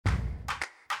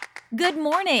Good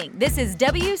morning. This is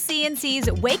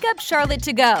WCNC's Wake Up Charlotte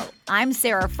to Go. I'm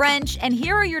Sarah French, and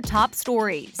here are your top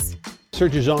stories.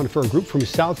 Search is on for a group from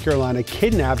South Carolina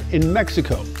kidnapped in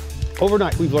Mexico.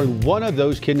 Overnight, we've learned one of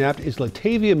those kidnapped is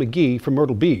Latavia McGee from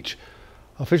Myrtle Beach.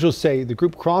 Officials say the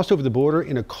group crossed over the border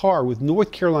in a car with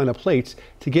North Carolina plates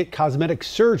to get cosmetic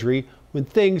surgery when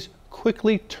things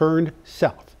quickly turned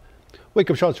south. Wake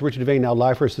Up Charlotte's Richard Devane now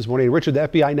live for us this morning. Richard, the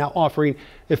FBI now offering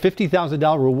a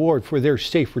 $50,000 reward for their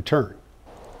safe return.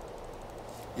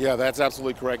 Yeah, that's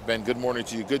absolutely correct, Ben. Good morning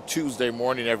to you. Good Tuesday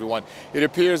morning, everyone. It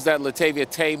appears that Latavia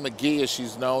Tay McGee, as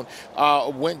she's known,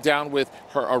 went down with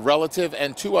a relative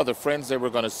and two other friends. They were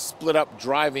going to split up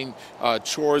driving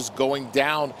chores going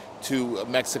down to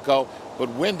Mexico. But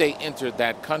when they entered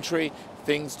that country,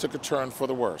 things took a turn for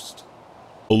the worst.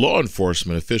 A law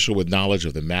enforcement official with knowledge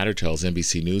of the matter tells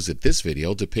NBC News that this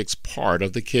video depicts part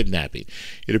of the kidnapping.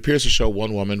 It appears to show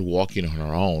one woman walking on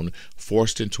her own,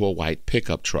 forced into a white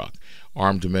pickup truck.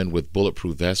 Armed men with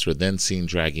bulletproof vests are then seen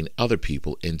dragging other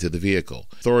people into the vehicle.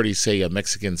 Authorities say a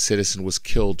Mexican citizen was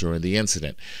killed during the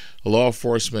incident. A law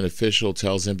enforcement official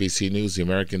tells NBC News the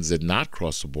Americans did not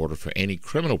cross the border for any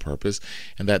criminal purpose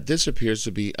and that this appears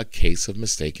to be a case of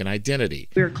mistaken identity.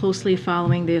 We are closely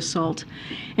following the assault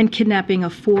and kidnapping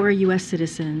of 4 U.S.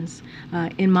 citizens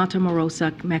in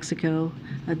Matamoros, Mexico.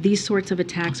 These sorts of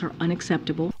attacks are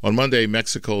unacceptable. On Monday,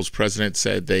 Mexico's president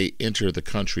said they entered the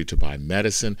country to buy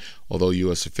medicine, although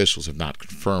U.S. officials have not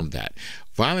confirmed that.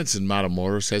 Violence in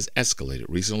Matamoros has escalated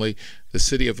recently. The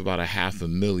city of about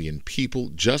 500,000 people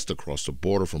just across the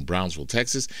border from Brownsville,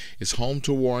 Texas, is home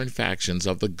to warring factions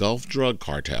of the Gulf Drug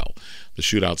Cartel. The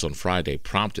shootouts on Friday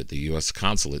prompted the U.S.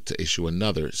 consulate to issue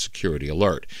another security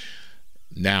alert.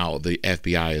 Now the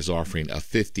FBI is offering a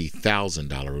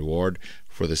 $50,000 reward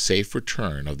for the safe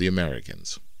return of the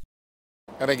Americans.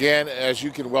 And again, as you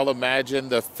can well imagine,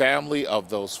 the family of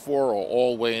those 4 are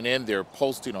all weighing in. They're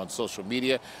posting on social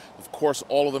media. Of course,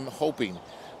 all of them hoping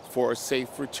for a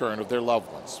safe return of their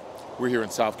loved ones. We're here in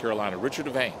South Carolina. Richard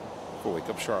Devane for Wake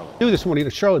Up Charlotte. New this morning,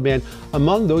 a Charlotte man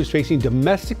among those facing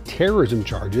domestic terrorism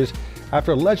charges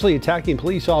after allegedly attacking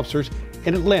police officers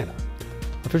in Atlanta.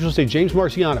 Officials say James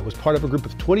Marciano was part of a group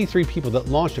of 23 people that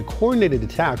launched a coordinated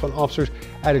attack on officers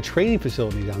at a training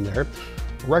facility down there.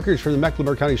 Records from the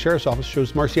Mecklenburg County Sheriff's Office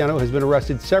shows Marciano has been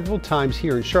arrested several times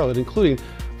here in Charlotte, including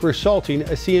for assaulting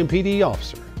a CMPD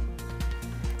officer.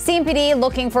 CMPD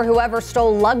looking for whoever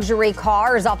stole luxury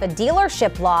cars off a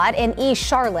dealership lot in East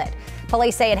Charlotte.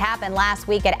 Police say it happened last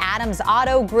week at Adams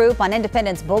Auto Group on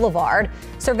Independence Boulevard.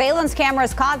 Surveillance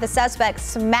cameras caught the suspect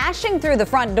smashing through the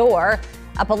front door.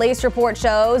 A police report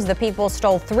shows the people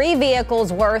stole 3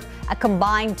 vehicles worth a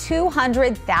combined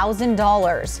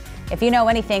 $200,000. If you know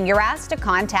anything, you're asked to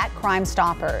contact Crime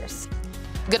Stoppers.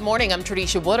 Good morning, I'm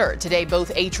Tradisha Woodard. Today,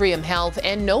 both Atrium Health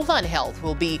and Novant Health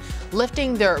will be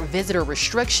lifting their visitor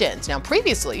restrictions. Now,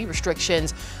 previously,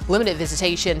 restrictions limited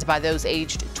visitations by those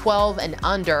aged 12 and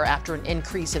under after an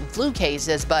increase in flu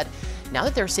cases, but now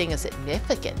that they're seeing a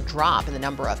significant drop in the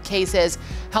number of cases,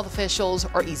 health officials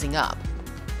are easing up.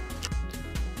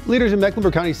 Leaders in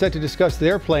Mecklenburg County set to discuss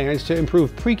their plans to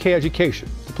improve pre-K education.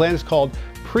 The plan is called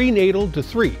Prenatal to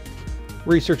 3.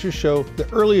 Researchers show the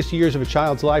earliest years of a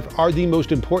child's life are the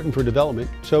most important for development.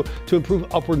 So to improve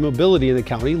upward mobility in the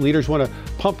county, leaders want to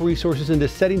pump resources into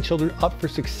setting children up for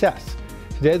success.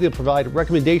 Today, they'll provide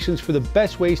recommendations for the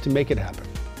best ways to make it happen.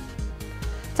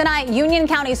 Tonight, Union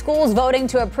County Schools voting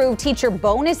to approve teacher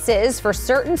bonuses for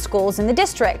certain schools in the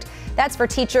district. That's for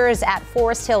teachers at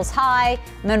Forest Hills High,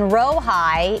 Monroe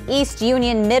High, East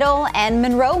Union Middle, and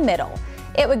Monroe Middle.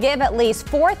 It would give at least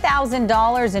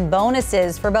 $4,000 in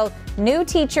bonuses for both new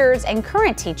teachers and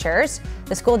current teachers.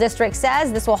 The school district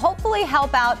says this will hopefully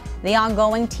help out the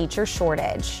ongoing teacher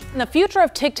shortage. The future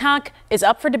of TikTok is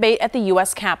up for debate at the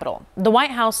U.S. Capitol. The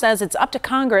White House says it's up to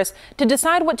Congress to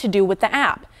decide what to do with the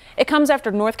app. It comes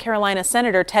after North Carolina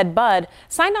Senator Ted Budd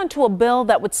signed onto a bill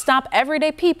that would stop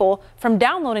everyday people from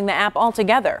downloading the app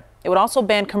altogether. It would also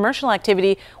ban commercial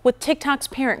activity with TikTok's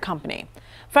parent company.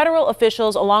 Federal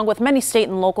officials, along with many state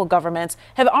and local governments,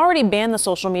 have already banned the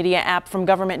social media app from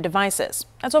government devices.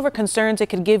 That's over concerns it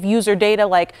could give user data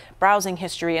like browsing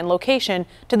history and location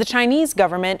to the Chinese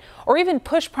government, or even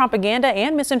push propaganda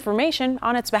and misinformation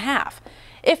on its behalf.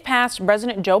 If passed,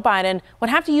 President Joe Biden would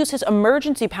have to use his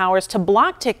emergency powers to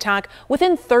block TikTok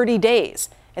within 30 days.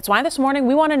 It's why this morning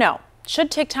we want to know,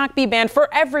 should TikTok be banned for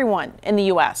everyone in the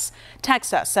U.S.?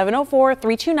 Text us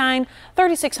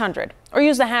 704-329-3600 or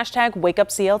use the hashtag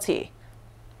WakeUpCLT.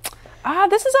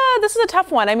 This is a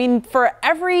tough one. I mean, for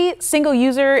every single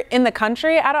user in the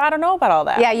country, I don't know about all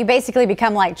that. Yeah, you basically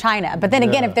become like China. But then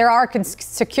again, if there are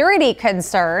security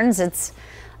concerns, it's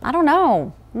I don't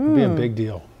know. It'd be a big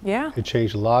deal. Yeah. It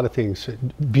changed a lot of things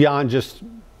beyond just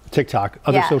TikTok,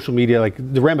 other social media, like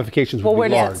the ramifications would be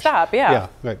large. Where does it stop? Yeah. Yeah,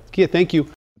 right. Kia, thank you.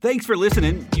 Thanks for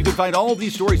listening. You can find all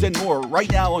these stories and more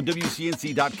right now on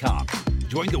WCNC.com.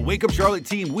 Join the Wake Up Charlotte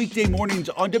team weekday mornings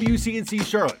on WCNC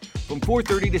Charlotte from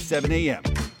 4:30 to 7 a.m.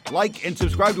 Like and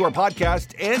subscribe to our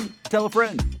podcast and tell a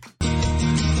friend.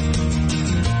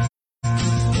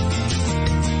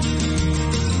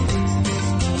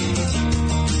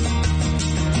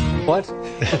 What?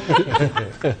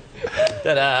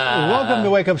 Welcome to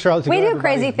Wake Up Charlotte. We do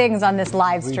crazy things on this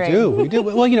live stream. We do.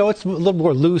 Well, you know, it's a little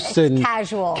more loose and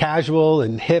casual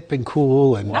and hip and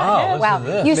cool. And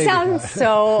wow, you sound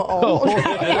so old.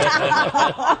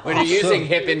 When you're using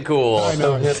hip and cool. I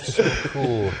know, hipster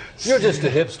cool. You're just a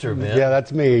hipster, man. Yeah,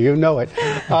 that's me. You know it.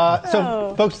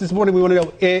 So, folks, this morning we want to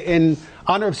know, in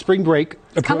honor of spring break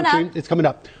approaching, it's coming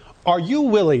up. Are you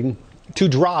willing to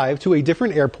drive to a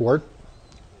different airport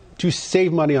to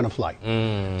save money on a flight?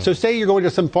 So say you're going to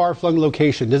some far-flung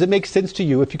location. Does it make sense to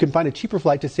you if you can find a cheaper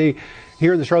flight to, say,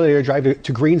 here in the Charlotte area, drive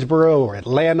to Greensboro or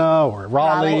Atlanta or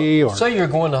Raleigh? Or say you're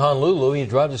going to Honolulu and you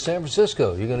drive to San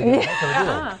Francisco. You're going to get a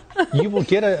heck of a deal. You will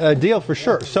get a deal for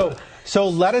sure. So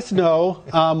let us know.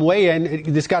 Weigh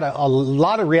in. This got a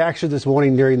lot of reaction this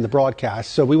morning during the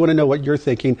broadcast. So we want to know what you're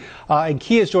thinking. And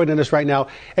Kia is joining us right now.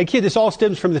 And Kia, this all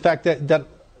stems from the fact that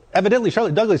evidently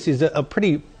Charlotte Douglas is a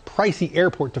pretty pricey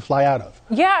airport to fly out of.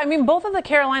 Yeah, I mean, both of the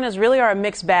Carolinas really are a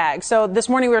mixed bag. So this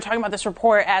morning we were talking about this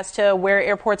report as to where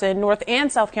airports in North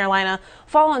and South Carolina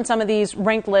fall on some of these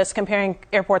ranked lists comparing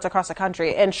airports across the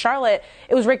country. And Charlotte,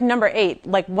 it was ranked number 8,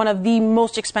 like one of the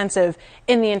most expensive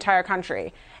in the entire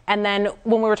country. And then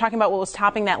when we were talking about what was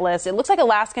topping that list, it looks like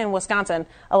Alaska and Wisconsin.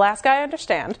 Alaska, I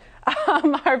understand,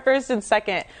 are first and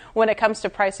second when it comes to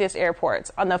priciest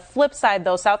airports. On the flip side,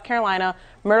 though, South Carolina,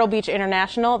 Myrtle Beach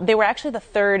International, they were actually the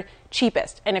third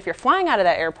cheapest. And if you're flying out of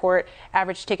that airport,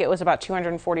 average ticket was about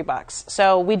 $240.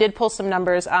 So we did pull some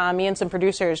numbers, me and some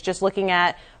producers, just looking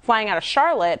at flying out of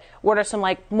Charlotte. What are some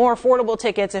like more affordable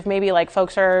tickets if maybe like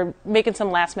folks are making some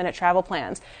last minute travel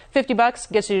plans?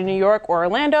 $50 gets you to New York or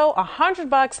Orlando.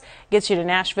 $100 gets you to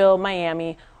Nashville,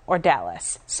 Miami, or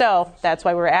Dallas. So that's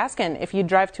why we were asking if you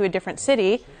drive to a different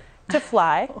city to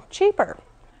fly cheaper.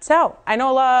 So I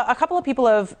know a couple of people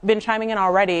have been chiming in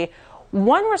already.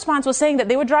 One response was saying that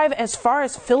they would drive as far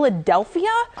as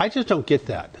Philadelphia. I just don't get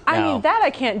that. I mean, that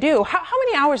I can't do. How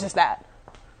many hours is that?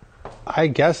 I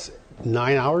guess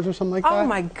 9 hours or something like that. Oh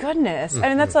my goodness! I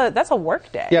mean, that's a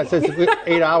work day. Yeah, it says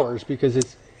 8 hours because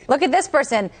it's. Look at this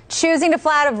person choosing to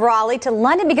fly out of Raleigh to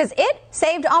London because it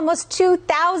saved almost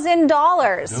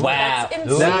 $2,000. Wow. That's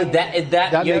insane.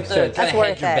 That you have to kind That's of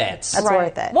hedge your bets. That's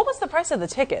worth it. What was the price of the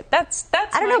ticket? That's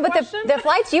I don't know, but question. the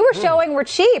flights you were showing were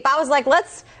cheap. I was like,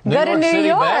 let's go to New City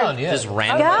York. bound, yeah. Just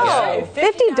random. Go. $50?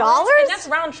 And that's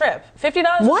round trip.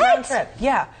 $50 What? round trip.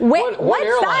 Yeah. What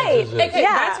airlines site? is it? Okay,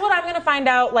 that's what I'm going to find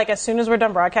out like as soon as we're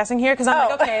done broadcasting here because I'm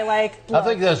like, okay, like. I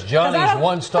think that's Johnny's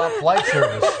one-stop flight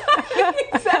service.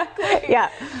 Exactly. Yeah.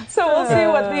 So we'll see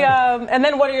what the and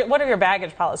then what are your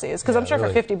baggage policies? Because I'm sure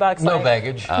really. for $50, No like,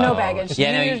 baggage. no baggage.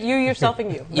 Yeah, you yourself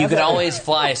and you. You That's can it. always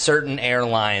fly certain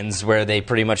airlines where they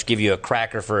pretty much give you a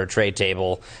cracker for a tray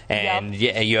table, and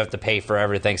you have to pay for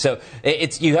everything. So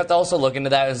you have to also look into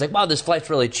that. It's like, wow, this flight's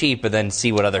really cheap, but then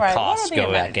see what other costs What are the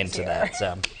go back amenities into here? that.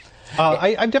 So.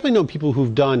 I've definitely known people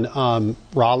who've done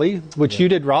Raleigh, which you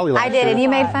did Raleigh last I year. did, and you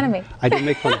made fun of me. I did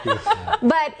make fun of you.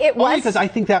 But it Only was. because I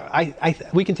think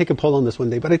that we can take a poll on this one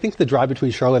day, but I think the drive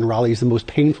between Charlotte and Raleigh is the most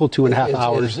painful 2.5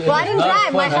 hours. Well, I didn't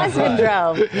drive. My husband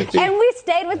drove. And we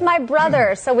stayed with my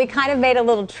brother, so we kind of made a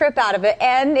little trip out of it,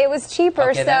 and it was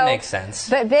cheaper. Okay, that makes sense.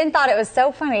 But Ben thought it was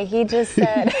so funny. He just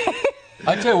said.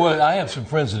 I tell you what, I have some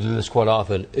friends that do this quite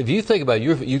often. If you think about it,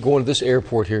 you're going to this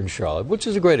airport here in Charlotte, which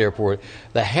is a great airport,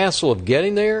 the hassle of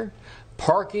getting there,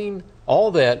 parking,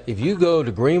 all that. If you go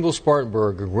to Greenville,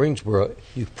 Spartanburg, or Greensboro,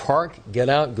 you park, get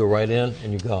out, go right in,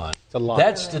 and you're gone. It's a lot.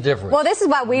 That's the difference. Well, this is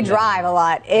why we drive a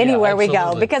lot anywhere we go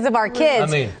absolutely. because of our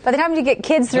kids. I mean, by the time you get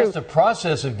kids through. just the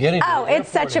process of getting to the Oh,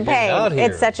 it's airport such a and getting out pain. here.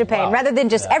 It's such a pain. Wow. Rather than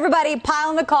just everybody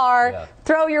pile in the car,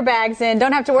 throw your bags in,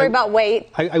 don't have to worry about weight.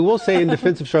 I will say in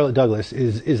defense of Charlotte Douglas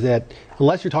is that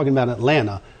unless you're talking about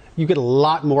Atlanta, you get a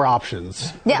lot more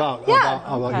options about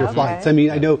your flights. I mean,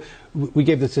 I know we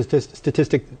gave the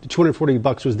statistic,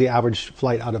 $240 was the average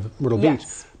flight out of Myrtle Beach.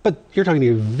 But you're talking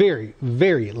a very,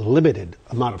 very limited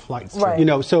amount of flights. Right. You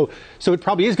know, so it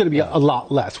probably is going to be a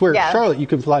lot less. Where Charlotte, you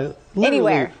can fly literally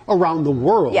anywhere around the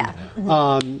world. Yeah.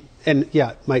 And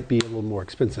it might be a little more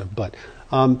expensive. But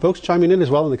folks chiming in as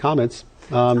well in the comments.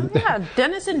 Yeah,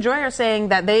 Dennis and Joy are saying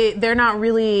that they're not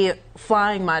really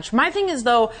flying much. My thing is,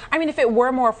 though, I mean, if it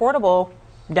were more affordable,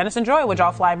 Dennis and Joy, would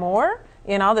y'all fly more?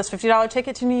 You know, this $50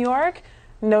 ticket to New York?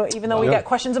 No, even though we get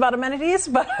questions about amenities,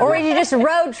 but or you just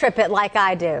road trip it like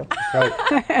I do.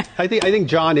 Right. I think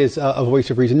John is a voice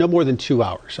of reason. No more than 2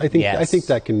 hours. I think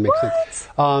that can make sense.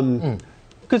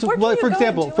 Because, for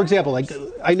example, like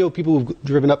I know people who've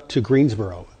driven up to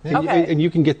Greensboro, and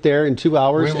you can get there in 2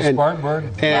 hours. And Spartanburg,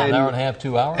 an hour and a half,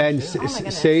 2 hours,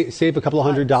 and save a couple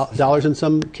of $100 in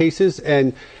some cases.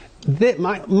 And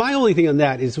my only thing on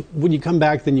that is when you come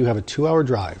back, then you have a 2 hour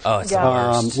drive. Oh, it's the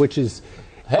worst. Which is.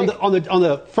 Hey. On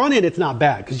the front end, it's not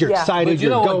bad because you're excited. But you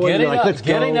know what?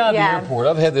 Getting out of the airport,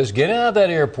 I've had this. Getting out of that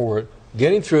airport,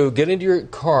 getting into your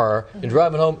car, and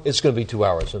driving home, it's going to be 2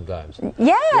 hours sometimes.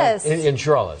 Yes. In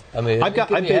Charlotte. I mean, I've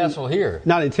been hassle here.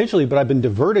 Not intentionally, but I've been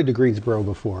diverted to Greensboro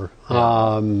before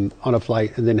on a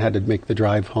flight, and then had to make the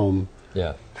drive home.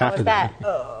 Yeah. After that.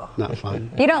 Not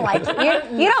fun. You don't like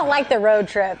the road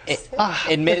trips.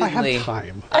 Admittedly,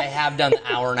 I have done an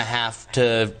hour and a half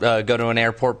to go to an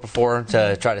airport before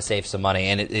to try to save some money,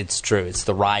 and it's true. It's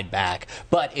the ride back.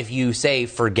 But if you say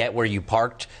forget where you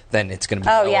parked, then it's going to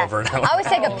be over. I always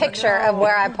take a picture of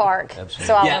where I park. Absolutely.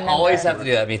 So I'll remember. Always have to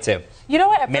do that. Me too. You know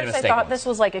what? At first I thought this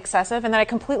was like excessive, and then I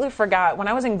completely forgot. When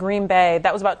I was in Green Bay,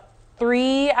 that was about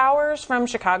 3 hours from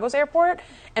Chicago's airport,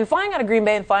 and flying out of Green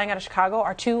Bay and flying out of Chicago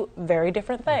are two very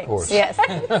different things. Of course. Yes.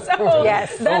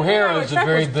 O'Hare is a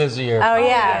very busy airport. Oh,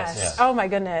 yes. Oh, my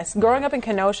goodness. Growing up in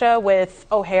Kenosha with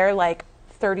O'Hare, like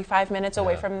 35 minutes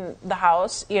away from the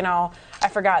house, you know, I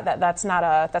forgot that that's not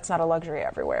a luxury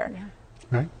everywhere. Yeah.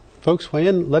 Right. Folks, weigh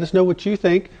in. Let us know what you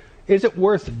think. Is it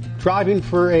worth driving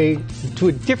to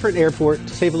a different airport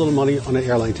to save a little money on an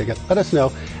airline ticket? Let us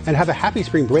know. And have a happy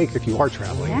spring break if you are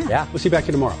traveling. Yeah. We'll see you back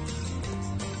here tomorrow.